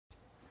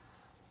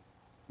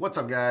What's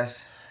up,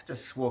 guys?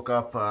 Just woke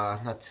up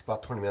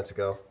about 20 minutes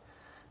ago.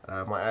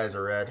 My eyes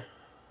are red.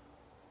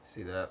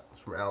 See that?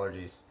 It's from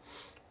allergies.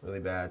 Really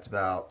bad. It's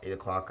about 8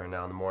 o'clock right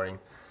now in the morning.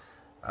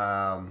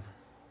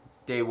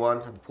 Day one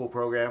of the pool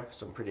program,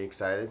 so I'm pretty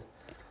excited.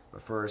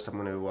 But first, I'm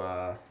going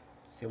to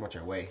see how much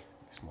I weigh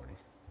this morning.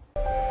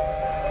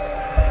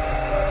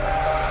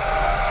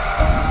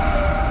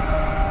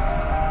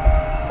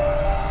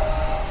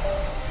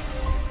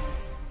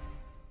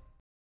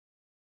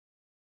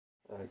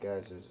 Alright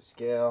guys, there's a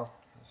scale.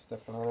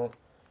 Step on it.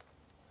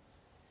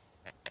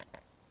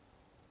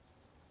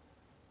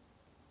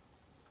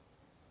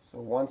 So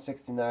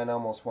 169,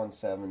 almost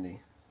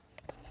 170.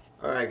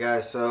 Alright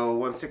guys, so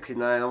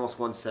 169, almost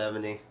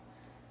 170.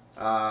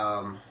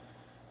 My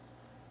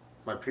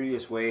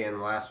previous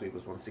weigh-in last week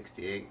was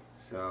 168,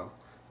 so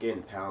getting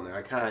a pound there.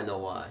 I kind of know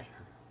why.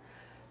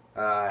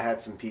 I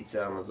had some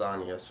pizza and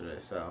lasagna yesterday,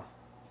 so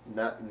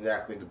not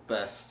exactly the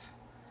best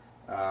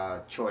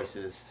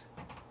choices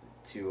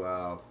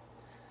to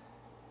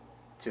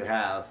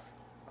have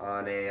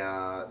on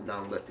a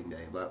non-lifting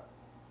day, but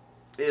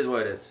it is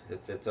what it is.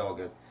 It's all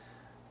good.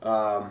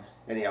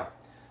 Anyhow,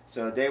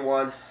 so day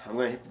one, I'm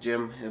gonna hit the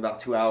gym in about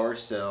 2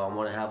 hours, so I'm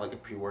gonna have like a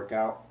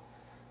pre-workout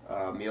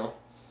meal.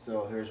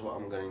 So here's what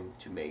I'm going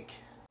to make.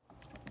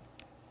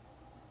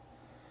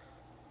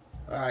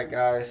 All right,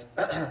 guys.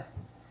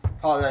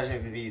 Apologize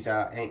if these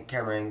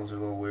camera angles are a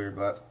little weird,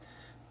 but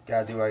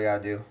gotta do what I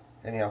gotta do.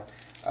 Anyhow,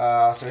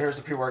 so here's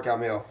the pre-workout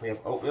meal. We have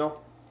oatmeal.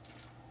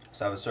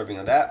 So I have a serving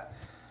of that,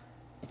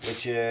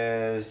 which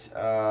is 3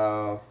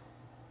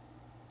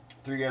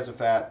 grams of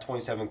fat,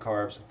 27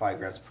 carbs, and 5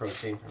 grams of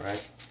protein.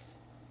 Right.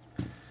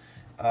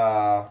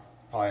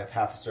 Probably have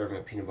half a serving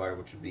of peanut butter,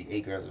 which would be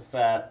 8 grams of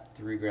fat,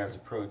 3 grams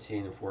of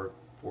protein, and 4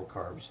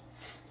 carbs.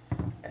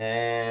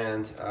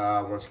 And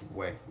 1 scoop of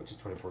whey, which is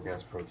 24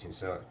 grams of protein.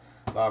 So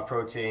a lot of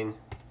protein.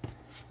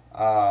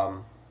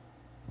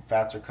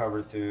 Fats are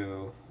covered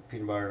through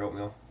peanut butter and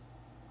oatmeal,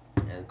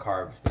 and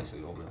carbs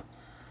basically oatmeal.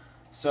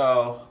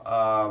 So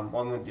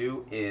what I'm going to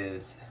do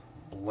is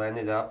blend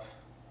it up,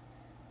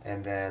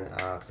 and then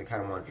because I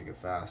kind of want to drink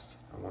it fast,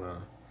 I want to.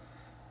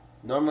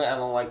 Normally I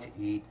don't like to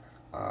eat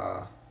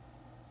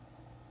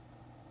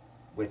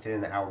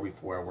within an hour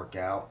before I work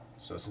out.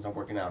 So since I'm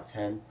working out at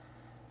 10,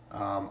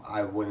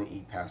 I wouldn't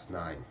eat past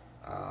 9,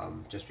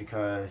 just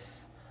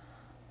because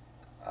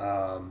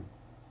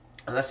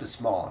unless it's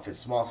small. If it's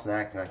a small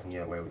snack, then I can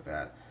get away with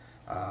that.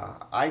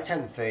 I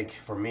tend to think,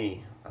 for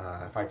me,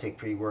 if I take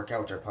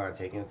pre-workout, which I plan on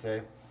taking it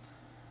today,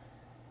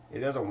 it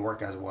doesn't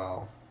work as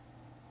well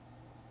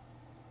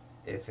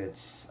if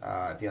it's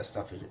if you have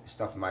stuff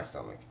in my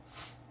stomach.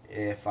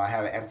 If I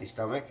have an empty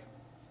stomach,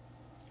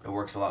 it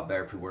works a lot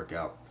better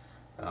pre-workout,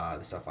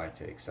 the stuff I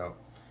take. So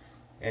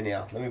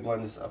anyhow, let me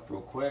blend this up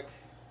real quick.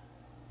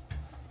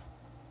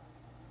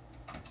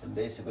 And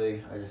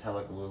basically, I just have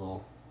like a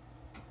little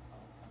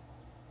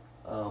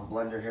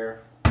blender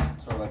here,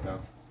 sort of like a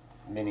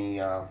mini,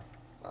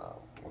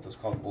 what those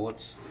called,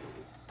 bullets,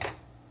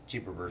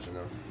 cheaper version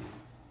of.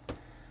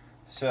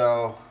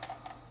 So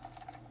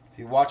if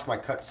you watch my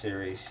cut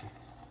series,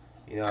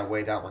 you know I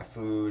weighed out my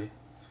food,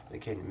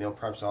 making the meal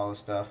preps, all this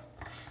stuff.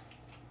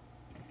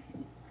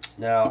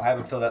 Now I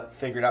haven't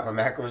figured out my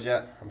macros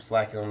yet. I'm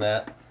slacking on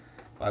that.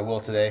 I will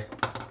today.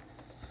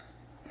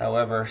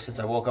 However, since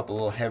I woke up a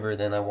little heavier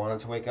than I wanted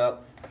to wake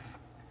up,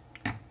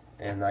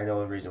 and I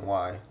know the reason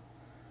why.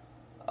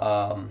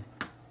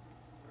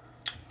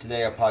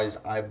 Today I'll probably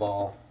just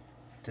eyeball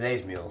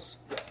today's meals,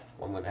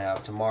 what I'm going to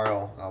have.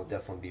 Tomorrow I'll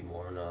definitely be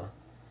more on a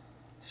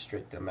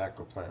strict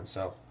macro plan.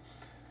 So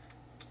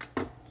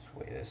let's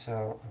weigh this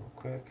out real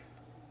quick.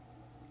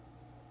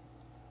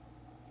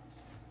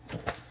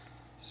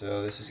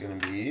 So this is going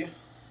to be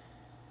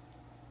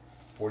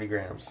 40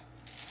 grams.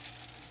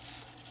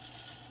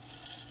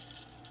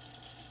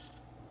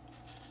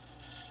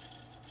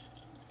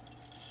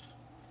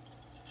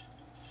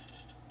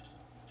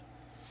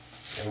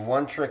 And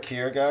one trick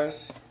here,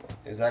 guys,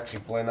 is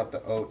actually blend up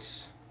the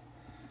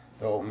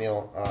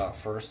oatmeal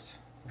first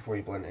before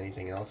you blend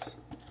anything else.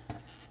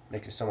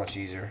 Makes it so much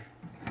easier.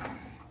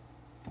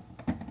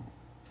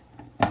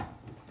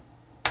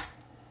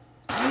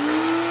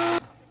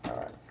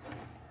 Alright.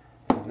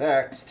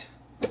 Next,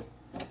 there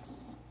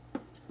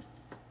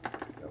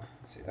we go.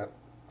 See that?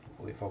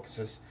 Hopefully it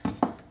focuses.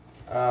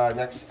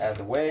 Next, add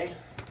the whey.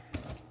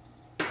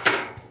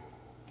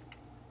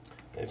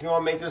 If you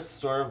want to make this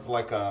sort of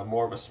like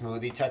more of a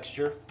smoothie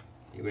texture,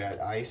 you would add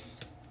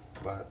ice,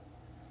 but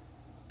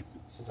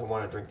since I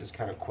want to drink this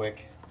kind of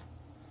quick,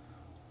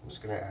 I'm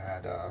just going to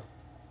add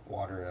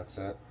water, that's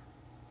it.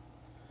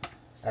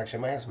 Actually,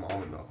 I might have some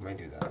almond milk, I might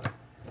do that.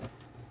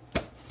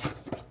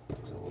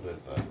 Gives it a little bit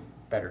of a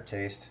better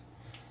taste.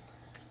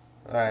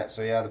 Alright,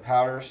 so yeah, the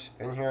powders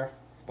in here,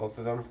 both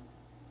of them.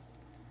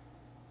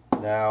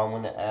 Now I'm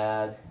going to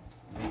add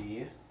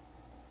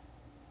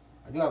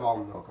I do have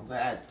almond milk. I'm going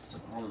to add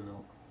some almond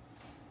milk.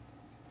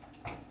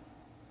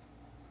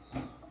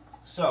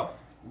 So,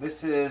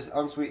 this is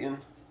unsweetened,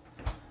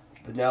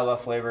 vanilla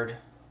flavored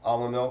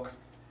almond milk.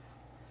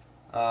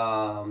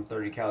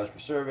 30 calories per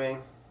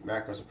serving.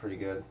 Macros are pretty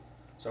good.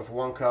 So for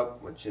 1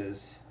 cup, which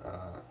is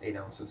 8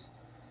 ounces,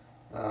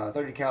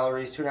 30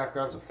 calories, 2.5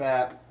 grams of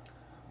fat,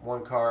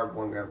 1 carb,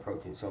 1 gram of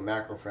protein. So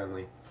macro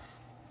friendly.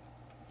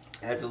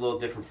 Adds a little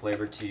different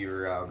flavor to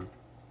your, I'm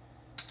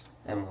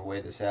going to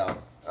weigh this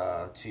out,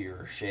 to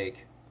your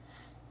shake.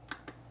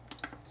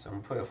 So I'm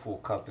going to put a full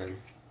cup in.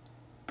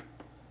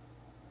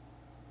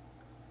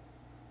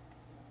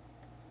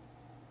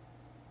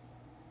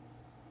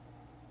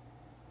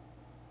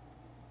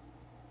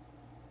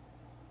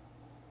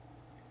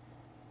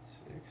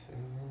 Six,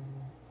 7,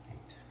 8.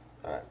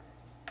 Alright.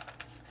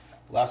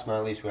 Last but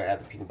not least, we're going to add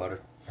the peanut butter.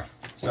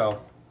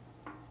 So,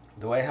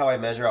 the way how I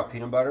measure out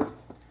peanut butter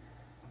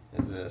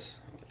is this.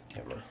 Let me get the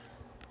camera.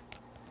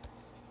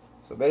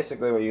 So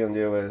basically what you're going to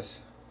do is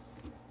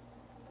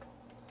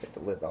take the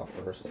lid off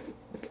first.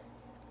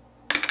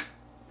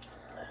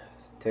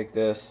 Take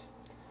this.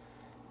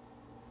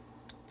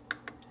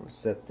 Let's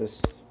set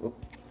this.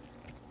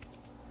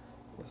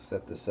 Let's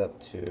set this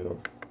up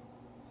to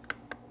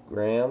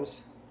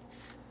grams.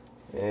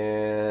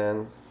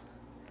 And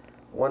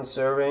 1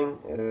 serving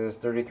is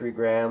 33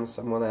 grams.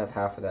 I'm going to have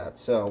half of that.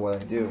 So what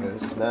I do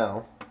is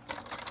now,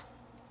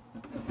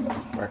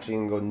 we're actually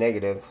going to go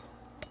negative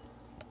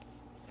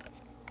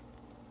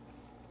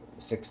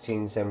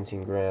 16,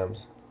 17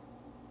 grams.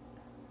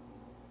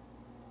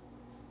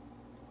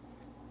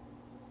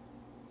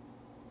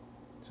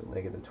 So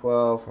negative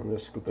 12. I'm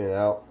just scooping it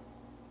out.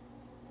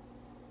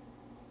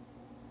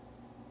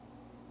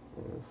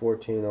 And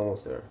 14,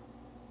 almost there.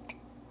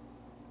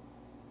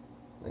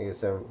 Negative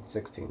 7,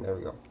 16. There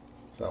we go.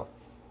 So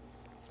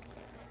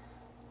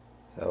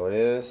it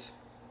is.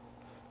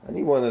 I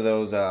need one of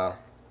those, like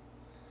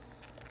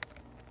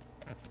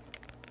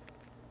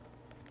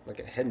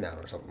a head mount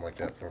or something like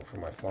that for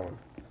my phone.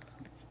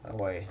 That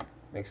way,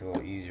 it makes it a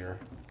little easier,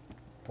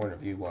 point of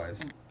view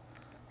wise.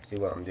 See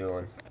what I'm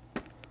doing.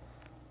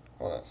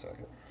 Hold on a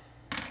second.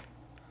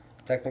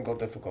 Technical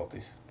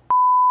difficulties.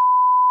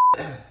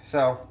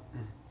 So,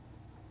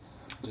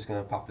 just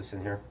gonna pop this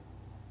in here.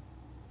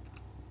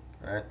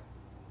 All right.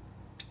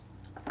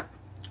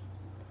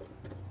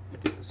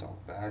 Get this all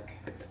back.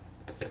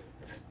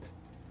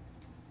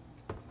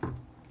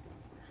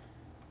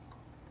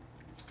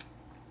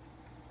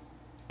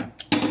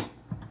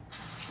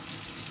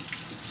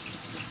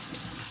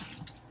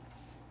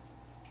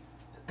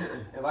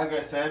 And like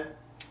I said,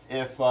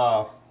 if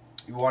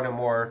you wanted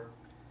more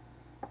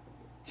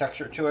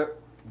texture to it,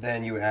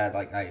 then you would add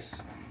like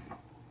ice.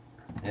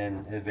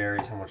 And it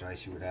varies how much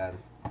ice you would add,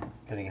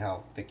 depending on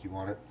how thick you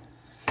want it.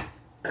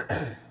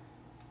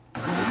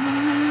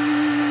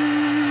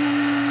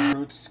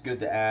 Fruit's good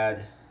to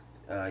add,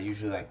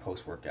 usually like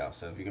post-workout.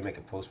 So if you're gonna make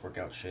a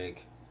post-workout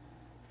shake,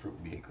 fruit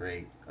would be a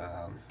great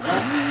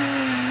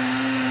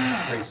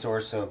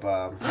source of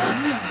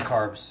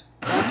carbs.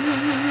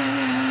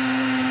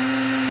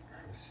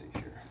 Let's see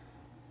here.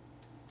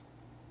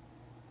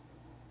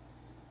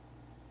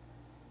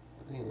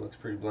 I think it looks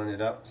pretty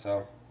blended up.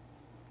 So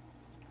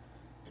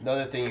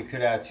another thing you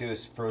could add too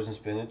is frozen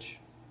spinach.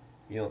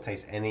 You don't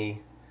taste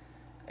any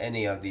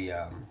of the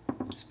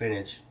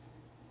spinach.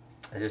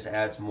 It just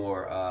adds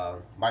more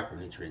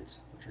micronutrients,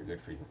 which are good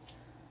for you.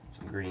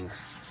 Some greens.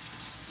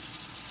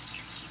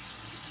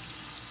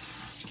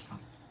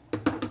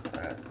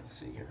 Alright, let's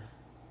see here.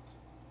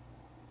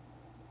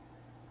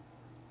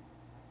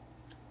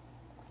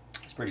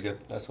 It's pretty good.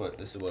 This is what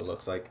it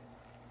looks like.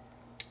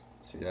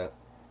 See that?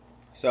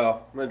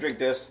 So I'm gonna drink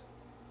this.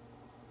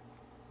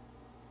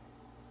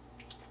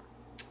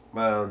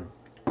 I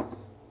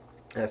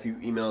have a few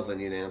emails I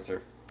need to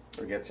answer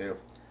or get to,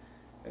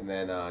 and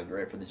then get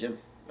ready for the gym.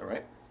 All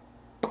right.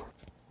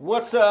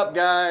 What's up,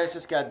 guys?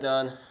 Just got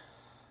done.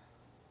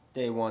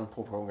 Day 1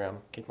 pull program.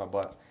 Kicked my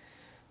butt.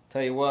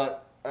 Tell you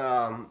what,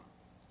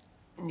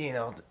 you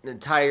know, the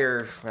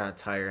tire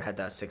had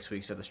that 6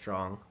 weeks of the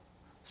Strongless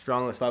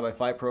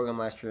 5x5 program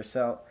last year.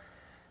 So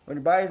when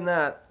your body's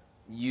not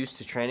used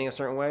to training a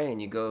certain way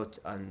and you go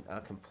on a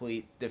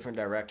complete different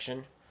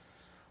direction,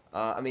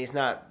 I mean, it's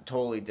not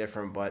totally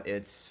different, but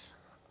it's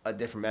a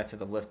different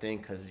method of lifting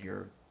because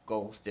your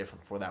goal is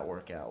different for that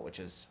workout, which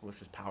was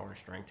power and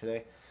strength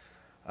today.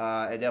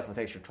 It definitely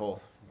takes your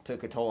toll. It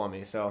took a toll on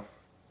me. So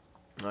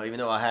even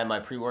though I had my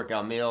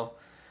pre-workout meal,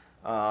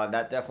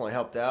 that definitely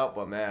helped out.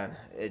 But man,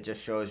 it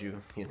just shows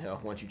you, you know,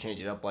 once you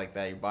change it up like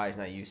that, your body's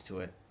not used to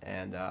it,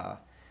 and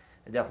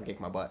it definitely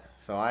kicked my butt.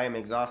 So I am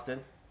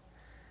exhausted.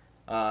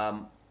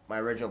 My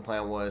original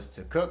plan was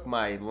to cook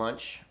my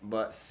lunch,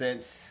 but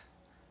since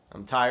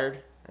I'm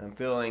tired and I'm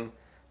feeling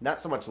not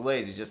so much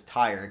lazy, just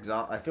tired.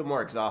 I feel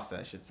more exhausted,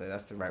 I should say.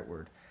 That's the right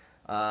word.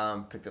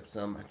 Picked up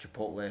some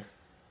Chipotle.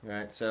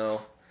 Right,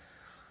 so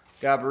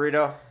got a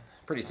burrito.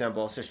 Pretty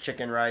simple. It's just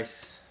chicken,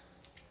 rice.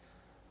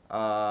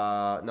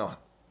 No,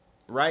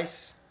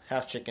 rice,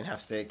 half chicken,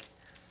 half steak,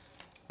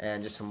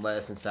 and just some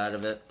lettuce inside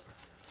of it.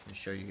 Let me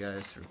show you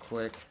guys real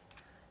quick.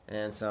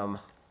 And some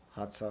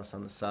hot sauce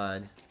on the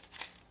side.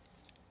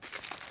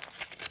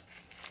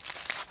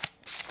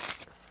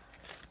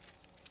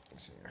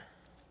 Let's see here.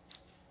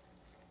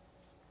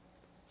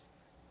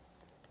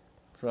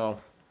 So,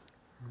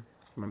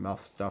 my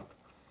mouth stuffed.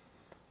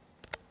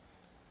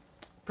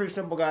 Pretty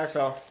simple, guys.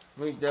 So,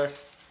 we eat this.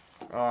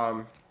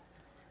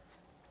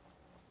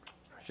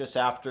 Just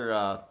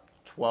after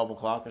 12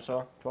 o'clock or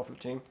so,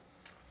 12:15.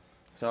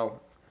 So,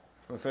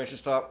 we'll finish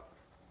this up.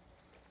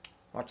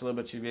 Watch a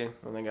little bit of TV,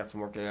 and then got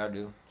some work I gotta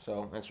do.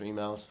 So, answer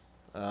emails.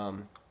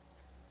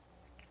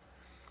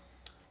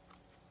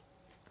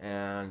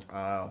 And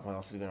what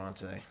else is going on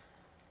today?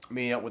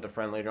 Meeting up with a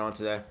friend later on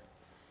today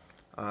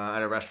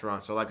at a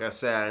restaurant. So, like I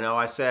said, I know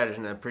I said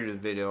in a previous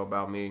video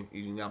about me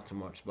eating out too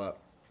much, but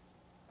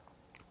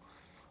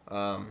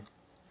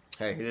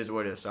hey, it is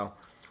what it is. So,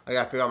 I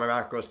gotta figure out my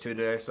macros too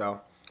today. So,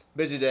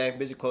 busy day,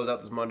 busy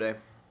closeout this Monday,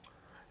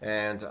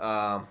 and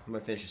I'm gonna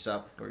finish this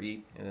up or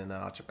eat, and then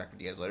I'll check back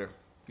with you guys later.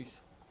 Peace.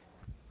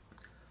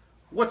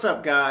 What's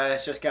up,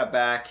 guys? Just got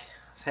back.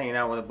 I was hanging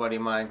out with a buddy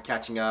of mine,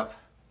 catching up.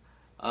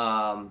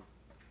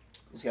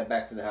 Just got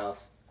back to the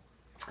house,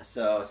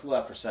 so it's a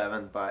little after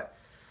 7. But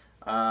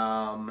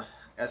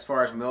as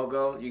far as meal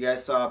goes, you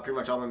guys saw pretty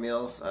much all my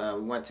meals.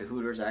 We went to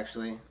Hooters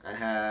actually. I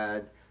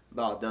had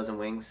about a dozen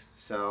wings,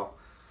 so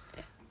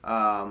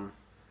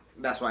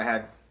that's what I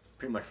had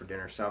pretty much for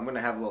dinner. So I'm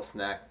gonna have a little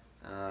snack,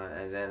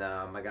 and then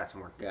I got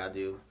some work I gotta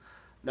do.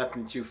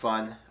 Nothing too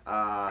fun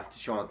to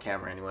show on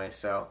camera anyway.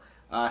 So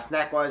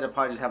snack wise, I'll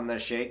probably just have another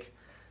shake.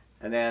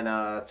 And then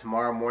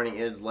tomorrow morning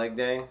is leg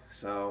day,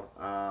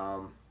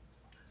 so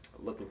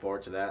looking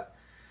forward to that.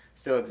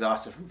 Still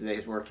exhausted from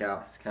today's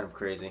workout. It's kind of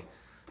crazy.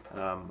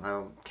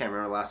 I can't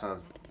remember the last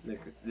time I was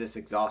this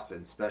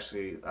exhausted,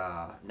 especially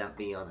not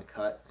being on the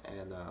cut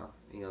and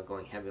you know,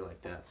 going heavy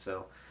like that.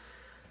 So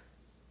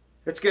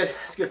it's good.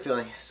 It's a good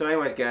feeling. So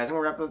anyways, guys, I'm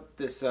gonna wrap up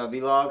this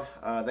vlog.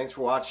 Thanks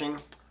for watching.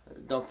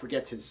 Don't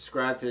forget to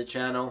subscribe to the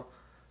channel.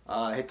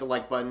 Hit the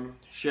like button.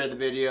 Share the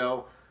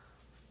video.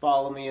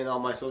 Follow me in all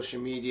my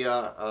social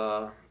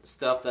media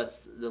stuff.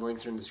 The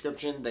links are in the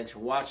description. Thanks for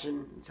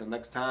watching. Until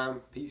next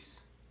time,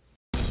 peace.